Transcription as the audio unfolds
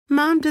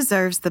Mom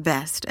deserves the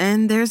best,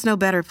 and there's no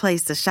better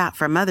place to shop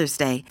for Mother's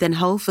Day than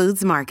Whole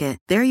Foods Market.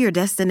 They're your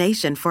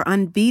destination for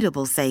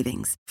unbeatable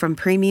savings, from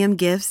premium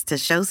gifts to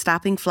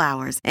show-stopping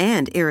flowers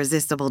and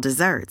irresistible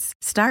desserts.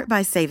 Start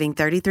by saving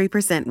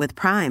 33% with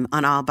Prime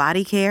on all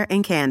body care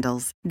and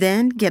candles.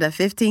 Then get a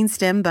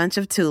 15-stem bunch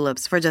of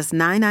tulips for just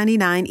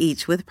 $9.99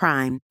 each with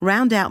Prime.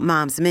 Round out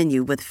Mom's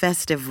menu with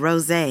festive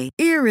rosé,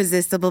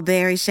 irresistible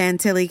berry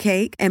chantilly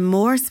cake, and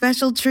more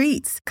special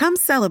treats. Come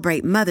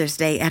celebrate Mother's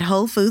Day at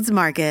Whole Foods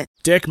Market.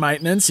 Deck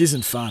maintenance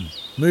isn't fun.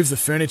 Move the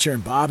furniture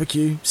and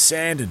barbecue,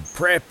 sand and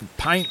prep,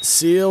 paint,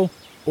 seal,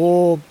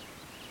 or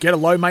get a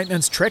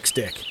low-maintenance Trex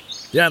deck.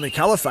 The only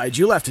colour fade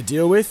you'll have to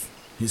deal with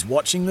is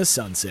watching the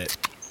sunset.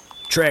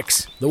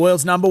 Trex, the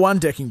world's #1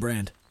 decking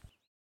brand.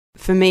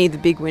 For me, the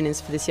big win is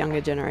for this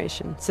younger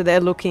generation. So they're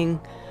looking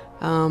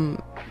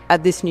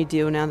at this new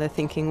deal now. They're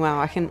thinking,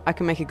 wow, I can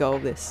make a go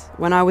of this.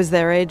 When I was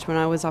their age, when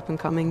I was up and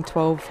coming,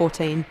 12,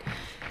 14,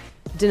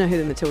 didn't know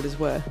who the Matildas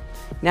were.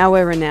 Now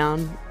we're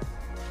renowned.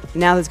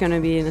 Now there's going to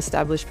be an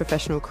established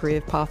professional career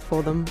path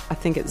for them. I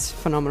think it's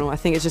phenomenal. I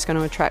think it's just going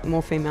to attract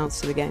more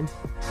females to the game.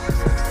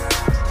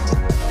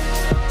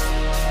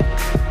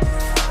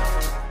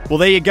 Well,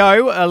 there you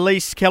go.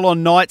 Elise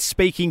Kellond-Knight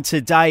speaking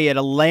today at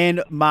a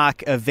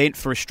landmark event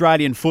for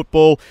Australian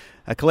football,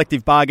 a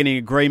collective bargaining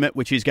agreement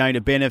which is going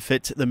to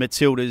benefit the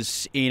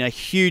Matildas in a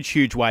huge,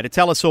 huge way. To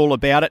tell us all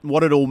about it and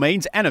what it all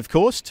means, and of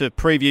course to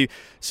preview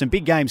some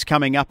big games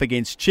coming up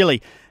against Chile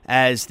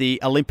as the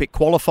Olympic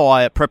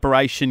qualifier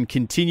preparation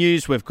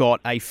continues. We've got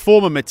a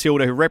former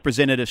Matilda who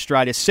represented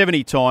Australia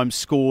 70 times,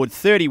 scored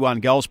 31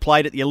 goals,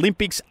 played at the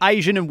Olympics,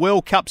 Asian and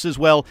World Cups as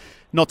well,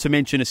 not to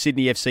mention a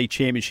Sydney FC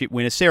Championship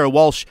winner, Sarah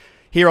Walsh,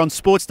 here on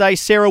Sports Day.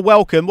 Sarah,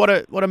 welcome. What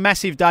a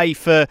massive day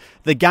for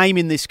the game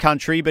in this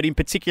country, but in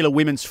particular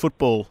women's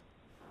football.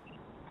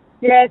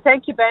 Yeah,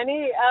 thank you,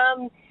 Benny.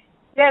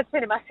 It's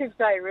been a massive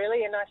day,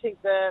 really, and I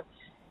think the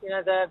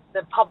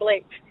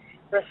public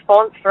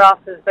response for us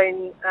has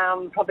been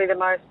probably the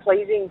most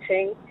pleasing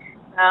thing.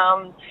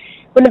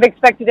 Wouldn't have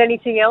expected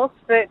anything else,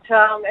 but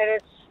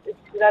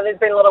there's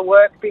been a lot of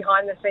work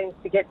behind the scenes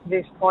to get to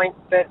this point,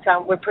 but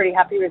we're pretty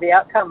happy with the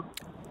outcome.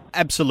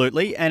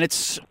 Absolutely, and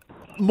it's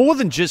more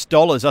than just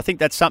dollars. I think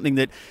that's something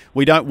that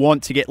we don't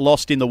want to get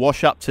lost in the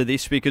wash-up to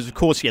this because, of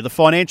course, the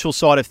financial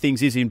side of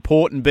things is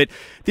important, but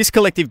this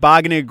collective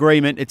bargaining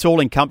agreement, it's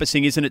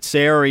all-encompassing, isn't it,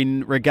 Sarah,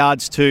 in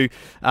regards to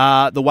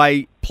the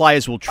way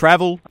players will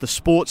travel, the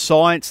sports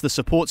science, the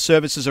support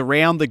services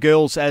around the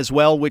girls as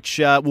well, which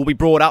will be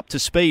brought up to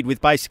speed with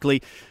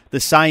basically the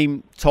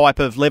same type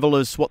of level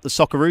as what the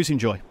Socceroos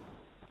enjoy.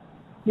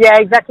 Yeah,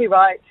 exactly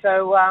right.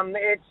 So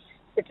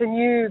it's a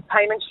new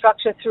payment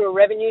structure through a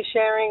revenue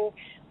sharing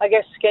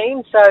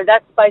scheme. So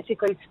that's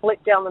basically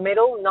split down the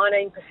middle.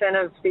 19%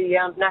 of the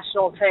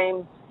national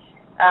team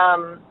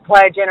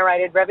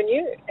player-generated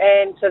revenue,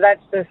 and so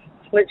that's the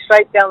split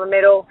straight down the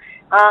middle.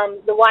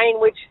 The way in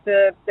which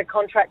the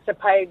contracts are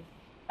paid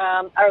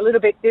are a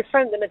little bit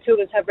different. The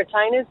Matildas have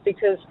retainers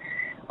because,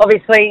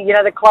 obviously,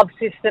 the club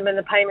system and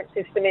the payment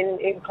system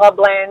in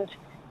clubland,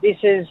 this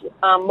is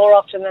more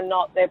often than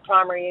not their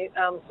primary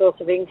source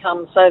of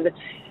income. So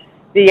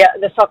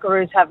the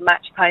Socceroos have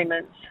match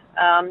payments.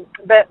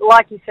 But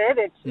like you said,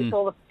 it's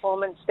all the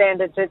performance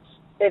standards.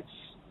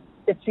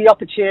 It's the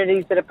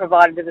opportunities that are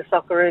provided to the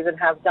Socceroos and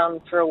have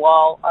done for a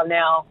while are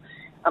now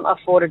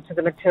afforded to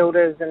the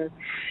Matildas. And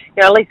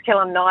Elise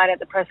Kellond-Knight at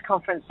the press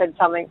conference said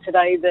something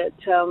today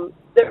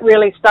that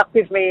really stuck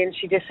with me, and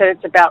she just said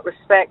it's about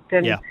respect.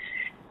 And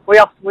we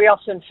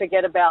often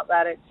forget about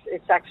that.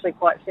 It's actually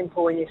quite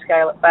simple when you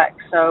scale it back.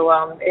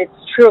 So it's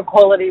true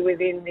equality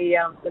within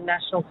the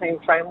national team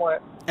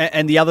framework.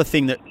 And the other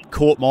thing that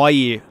caught my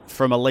ear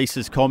from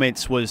Elise's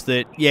comments was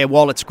that,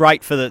 while it's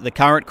great for the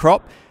current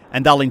crop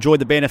and they'll enjoy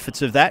the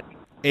benefits of that,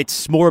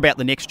 it's more about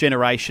the next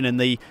generation and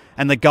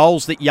the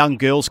goals that young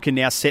girls can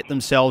now set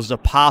themselves as a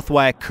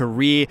pathway, a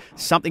career,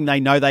 something they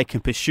know they can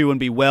pursue and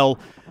be well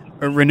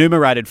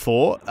remunerated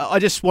for. I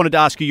just wanted to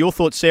ask you your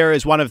thoughts, Sarah,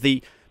 as one of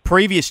the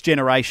previous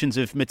generations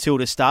of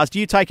Matilda stars. Do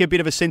you take a bit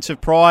of a sense of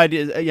pride,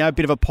 a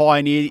bit of a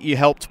pioneer? You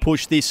helped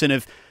push this and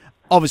have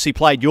obviously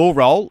played your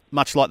role,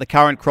 much like the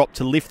current crop,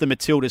 to lift the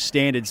Matilda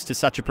standards to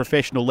such a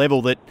professional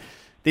level that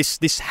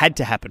this had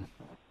to happen.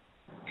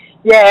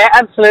 Yeah,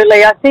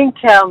 absolutely. I think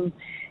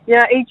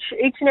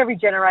each and every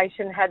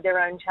generation had their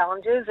own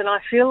challenges, and I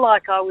feel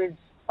like I was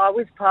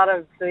part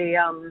of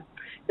the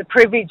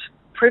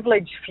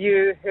privileged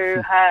few who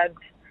had.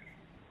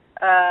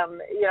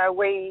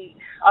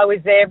 I was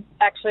there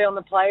actually on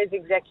the players'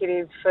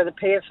 executive for the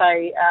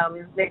PFA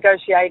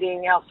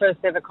negotiating our first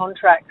ever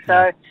contract.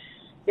 So,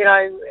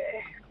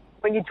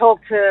 when you talk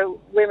to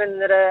women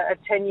that are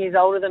 10 years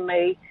older than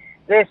me,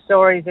 their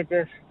stories are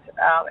just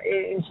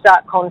in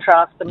stark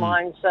contrast to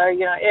mine. So,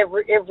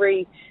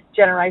 every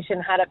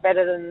generation had it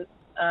better than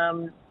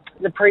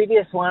the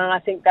previous one, and I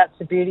think that's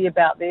the beauty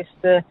about this.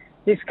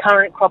 This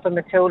current crop of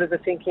Matildas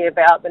are thinking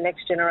about the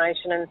next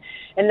generation,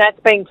 and that's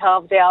been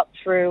carved out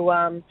through,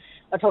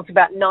 I talked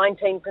about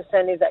 19%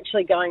 is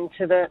actually going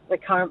to the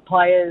current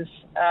players'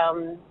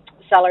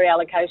 salary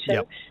allocation.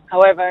 Yep.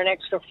 However, an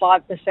extra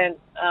 5%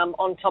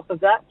 on top of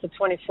that, so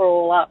 24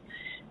 all up,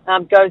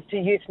 goes to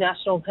youth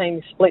national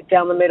teams split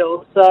down the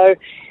middle. So,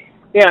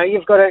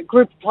 you've got a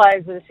group of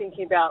players that are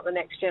thinking about the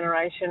next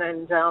generation,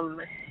 and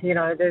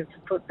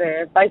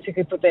they've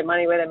basically put their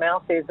money where their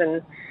mouth is,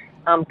 and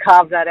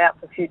carve that out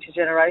for future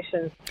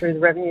generations through the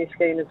revenue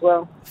scheme as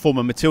well.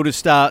 Former Matilda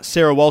star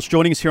Sarah Walsh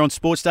joining us here on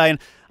Sports Day, and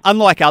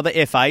unlike other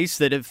FAs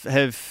that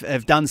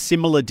have done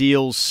similar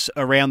deals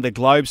around the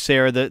globe,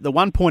 Sarah, the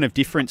one point of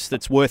difference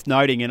that's worth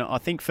noting, and I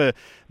think for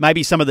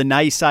maybe some of the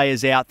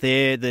naysayers out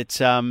there that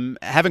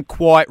haven't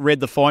quite read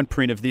the fine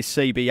print of this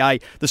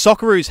CBA, the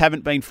Socceroos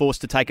haven't been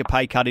forced to take a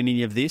pay cut in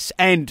any of this,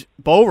 and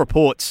by all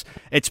reports,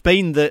 it's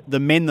been the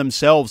men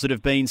themselves that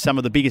have been some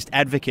of the biggest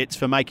advocates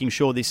for making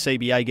sure this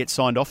CBA gets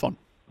signed off on.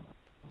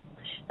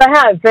 They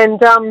have,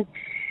 and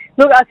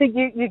look, I think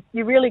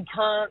you really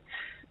can't.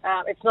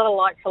 It's not a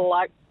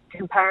like-for-like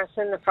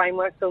comparison. The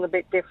framework's a little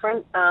bit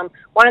different.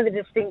 One of the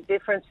distinct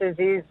differences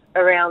is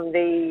around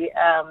the,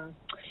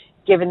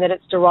 given that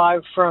it's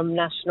derived from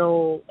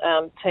national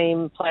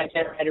team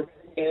player-generated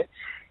revenue,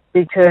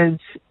 because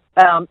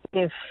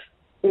if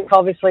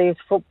obviously as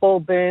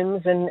football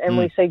booms and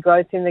we see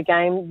growth in the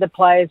game, the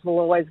players will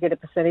always get a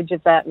percentage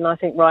of that, and I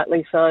think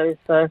rightly so.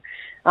 So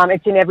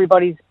it's in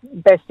everybody's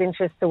best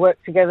interest to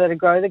work together to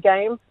grow the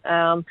game.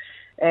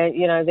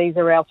 These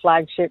are our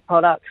flagship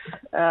products.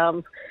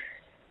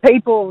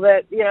 People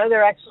that,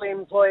 they're actually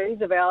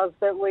employees of ours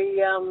that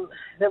we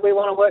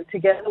want to work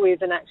together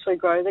with and actually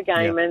grow the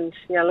game. Yeah. And,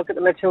 look at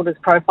the Matilda's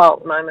profile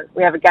at the moment.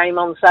 We have a game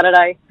on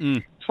Saturday.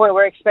 Where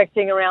we're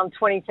expecting around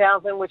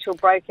 20,000, which will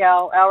break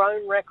our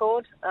own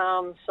record.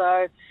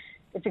 So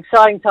it's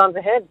exciting times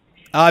ahead.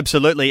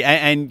 Absolutely,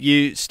 and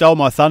you stole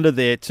my thunder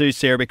there too,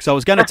 Sarah, because I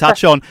was going to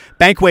touch on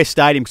Bankwest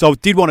Stadium, because I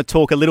did want to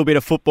talk a little bit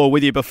of football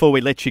with you before we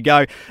let you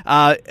go.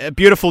 A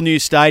beautiful new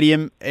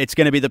stadium. It's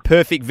going to be the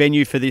perfect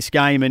venue for this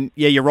game, and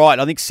yeah, you're right.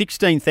 I think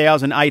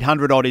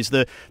 16,800 odd is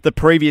the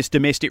previous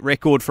domestic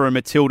record for a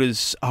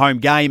Matilda's home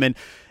game, and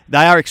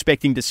they are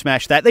expecting to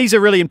smash that. These are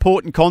really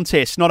important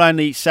contests, not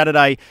only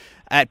Saturday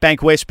at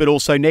Bankwest, but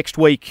also next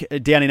week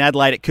down in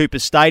Adelaide at Cooper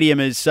Stadium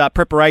as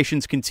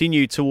preparations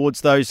continue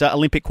towards those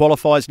Olympic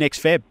qualifiers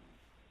next Feb.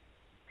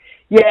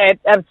 Yeah,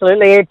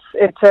 absolutely.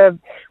 It's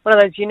one of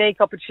those unique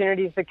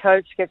opportunities. The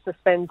coach gets to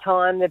spend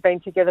time. They've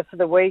been together for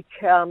the week.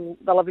 They'll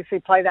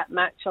obviously play that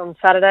match on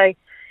Saturday,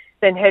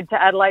 then head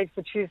to Adelaide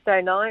for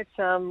Tuesday night,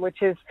 which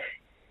has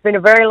been a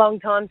very long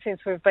time since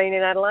we've been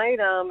in Adelaide,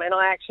 and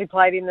I actually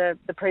played in the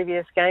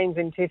previous games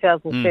in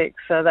 2006,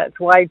 so that's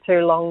way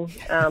too long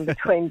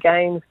between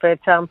games. But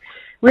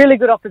really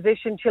good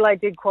opposition. Chile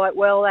did quite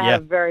well. They had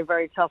a very,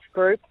 very tough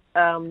group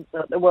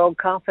at the World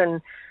Cup,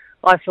 and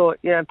I thought,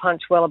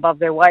 punched well above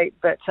their weight.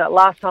 But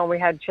last time we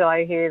had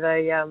Chile here,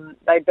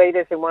 they beat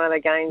us in one of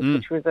the games,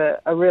 which was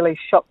a really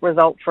shock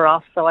result for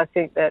us. So I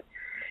think that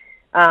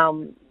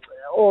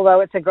although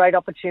it's a great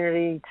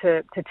opportunity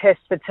to test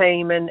the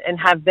team and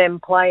have them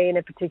play in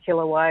a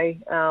particular way,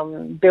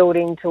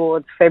 building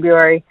towards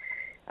February,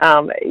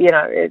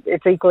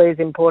 it's equally as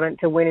important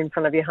to win in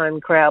front of your home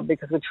crowd,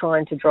 because we're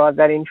trying to drive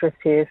that interest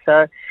here.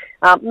 So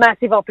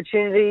massive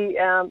opportunity,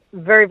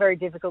 very, very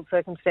difficult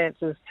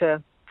circumstances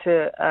to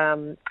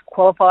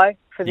qualify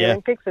for the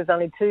Olympics. There's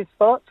only 2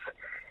 spots.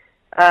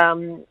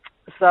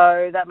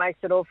 So that makes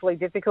it awfully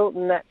difficult,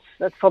 and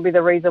that's probably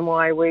the reason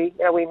why we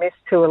missed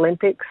 2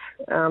 Olympics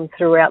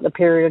throughout the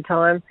period of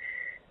time.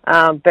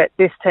 But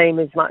this team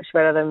is much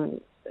better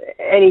than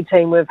any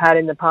team we've had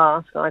in the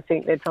past, and I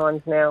think their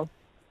time's now.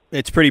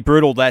 It's pretty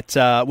brutal, that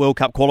World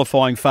Cup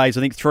qualifying phase.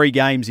 I think 3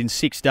 games in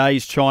 6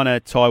 days, China,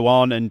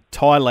 Taiwan and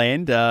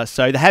Thailand.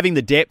 So they're having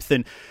the depth,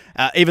 and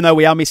even though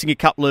we are missing a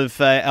couple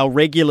of our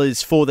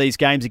regulars for these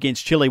games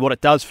against Chile, what it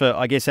does for,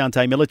 I guess,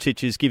 Ante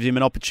Milicic is gives him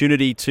an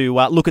opportunity to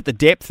look at the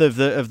depth of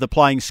the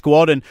playing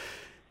squad. And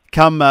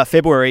come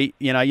February,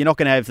 you're not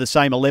going to have the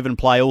same 11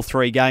 play all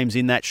 3 games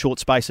in that short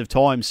space of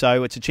time.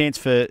 So it's a chance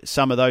for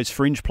some of those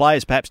fringe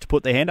players perhaps to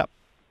put their hand up.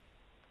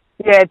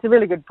 Yeah, it's a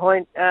really good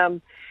point.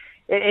 And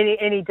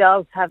he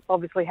does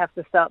obviously have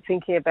to start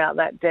thinking about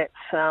that depth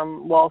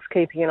whilst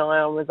keeping an eye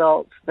on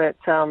results. But,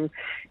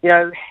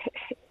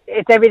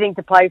 it's everything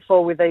to play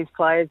for with these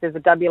players. There's a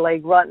W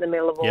League right in the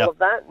middle of all of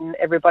that, and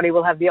everybody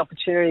will have the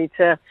opportunity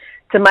to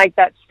make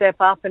that step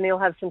up, and he'll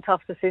have some tough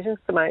decisions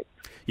to make.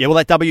 Yeah, well,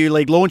 that W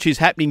League launch is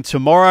happening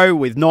tomorrow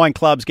with 9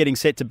 clubs getting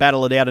set to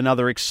battle it out.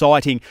 Another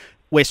exciting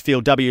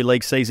Westfield W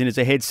League season is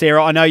ahead.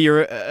 Sarah, I know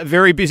you're a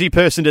very busy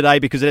person today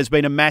because it has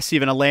been a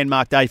massive and a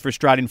landmark day for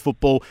Australian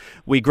football.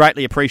 We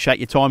greatly appreciate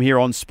your time here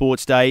on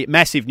Sports Day.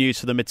 Massive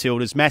news for the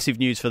Matildas, massive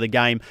news for the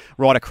game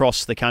right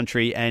across the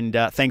country, and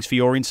thanks for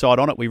your insight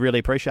on it. We really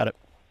appreciate it.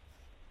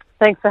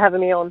 Thanks for having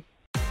me on.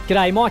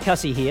 G'day, Mike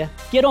Hussey here.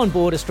 Get on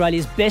board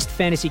Australia's best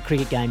fantasy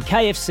cricket game,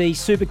 KFC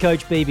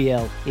Supercoach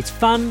BBL. It's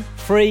fun,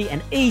 free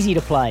and easy to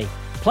play.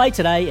 Play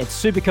today at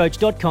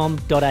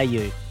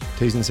supercoach.com.au.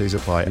 T's and C's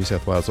apply. New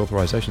South Wales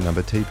authorisation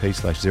number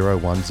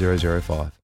TP/01005.